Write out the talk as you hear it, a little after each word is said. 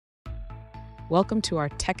Welcome to our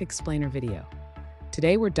Tech Explainer video.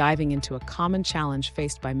 Today we're diving into a common challenge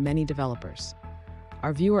faced by many developers.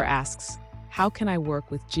 Our viewer asks, how can I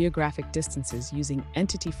work with geographic distances using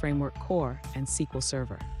Entity Framework Core and SQL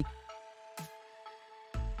Server?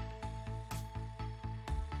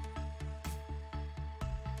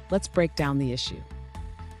 Let's break down the issue.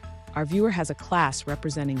 Our viewer has a class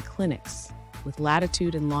representing clinics with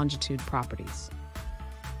latitude and longitude properties.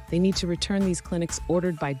 They need to return these clinics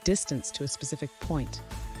ordered by distance to a specific point,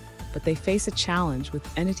 but they face a challenge with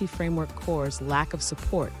Entity Framework Core's lack of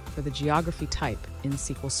support for the geography type in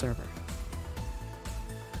SQL Server.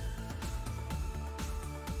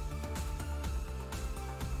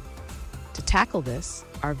 To tackle this,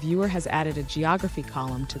 our viewer has added a geography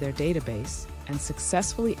column to their database and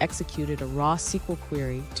successfully executed a raw SQL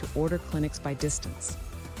query to order clinics by distance.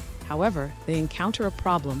 However, they encounter a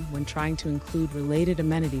problem when trying to include related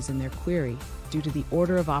amenities in their query due to the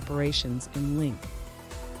order of operations in LINQ.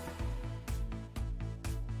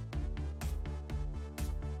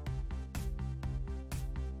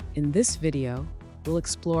 In this video, we'll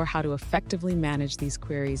explore how to effectively manage these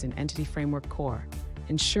queries in Entity Framework Core,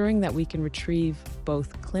 ensuring that we can retrieve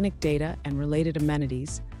both clinic data and related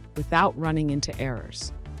amenities without running into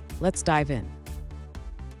errors. Let's dive in.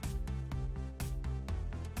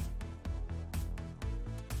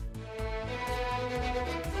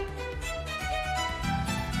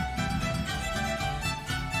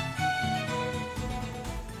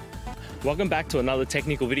 Welcome back to another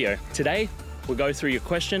technical video. Today, we'll go through your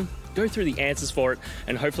question, go through the answers for it,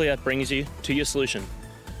 and hopefully that brings you to your solution.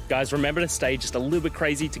 Guys, remember to stay just a little bit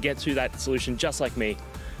crazy to get to that solution just like me.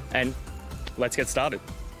 And let's get started.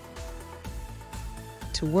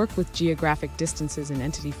 To work with geographic distances in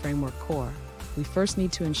Entity Framework Core, we first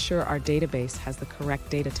need to ensure our database has the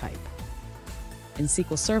correct data type. In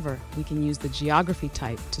SQL Server, we can use the geography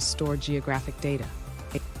type to store geographic data.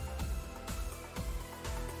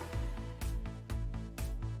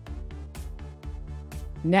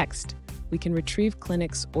 Next, we can retrieve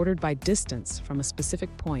clinics ordered by distance from a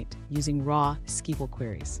specific point using raw SQL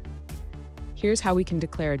queries. Here's how we can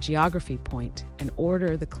declare a geography point and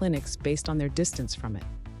order the clinics based on their distance from it.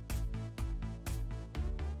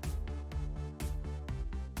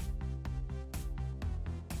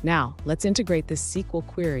 Now, let's integrate this SQL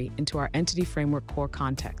query into our Entity Framework Core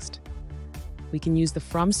context. We can use the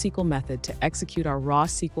from SQL method to execute our raw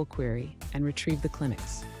SQL query and retrieve the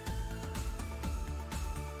clinics.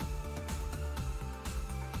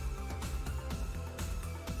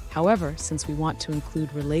 However, since we want to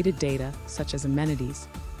include related data, such as amenities,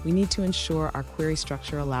 we need to ensure our query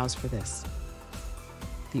structure allows for this.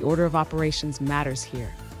 The order of operations matters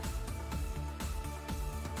here.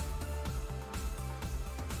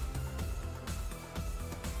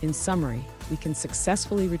 In summary, we can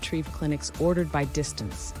successfully retrieve clinics ordered by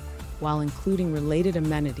distance, while including related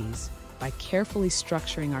amenities by carefully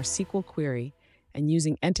structuring our SQL query and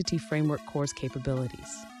using Entity Framework Core's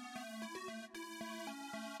capabilities.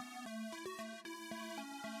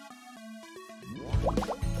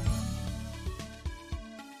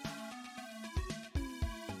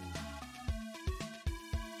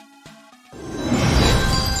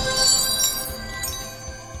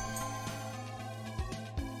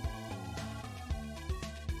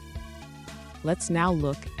 Let's now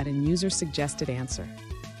look at a user-suggested answer.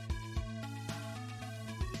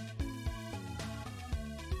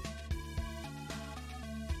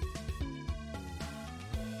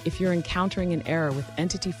 If you're encountering an error with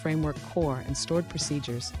Entity Framework Core and stored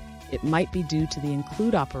procedures, it might be due to the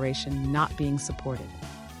include operation not being supported.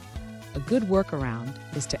 A good workaround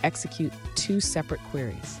is to execute two separate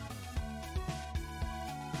queries.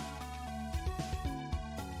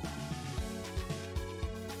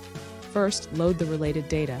 First, load the related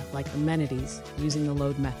data, like amenities, using the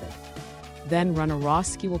load method. Then run a raw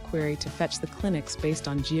SQL query to fetch the clinics based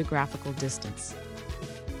on geographical distance.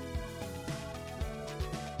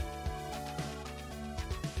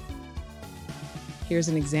 Here's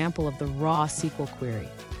an example of the raw SQL query.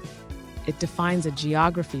 It defines a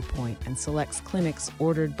geography point and selects clinics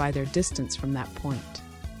ordered by their distance from that point.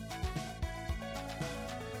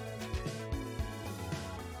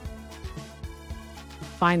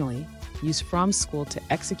 Finally, use from SQL to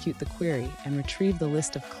execute the query and retrieve the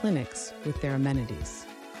list of clinics with their amenities.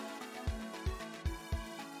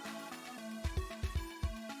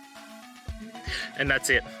 And that's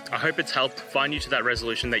it. I hope it's helped find you to that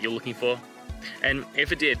resolution that you're looking for. And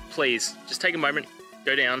if it did, please just take a moment,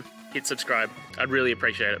 go down, hit subscribe. I'd really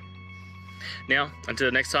appreciate it. Now, until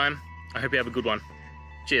the next time, I hope you have a good one.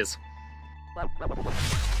 Cheers.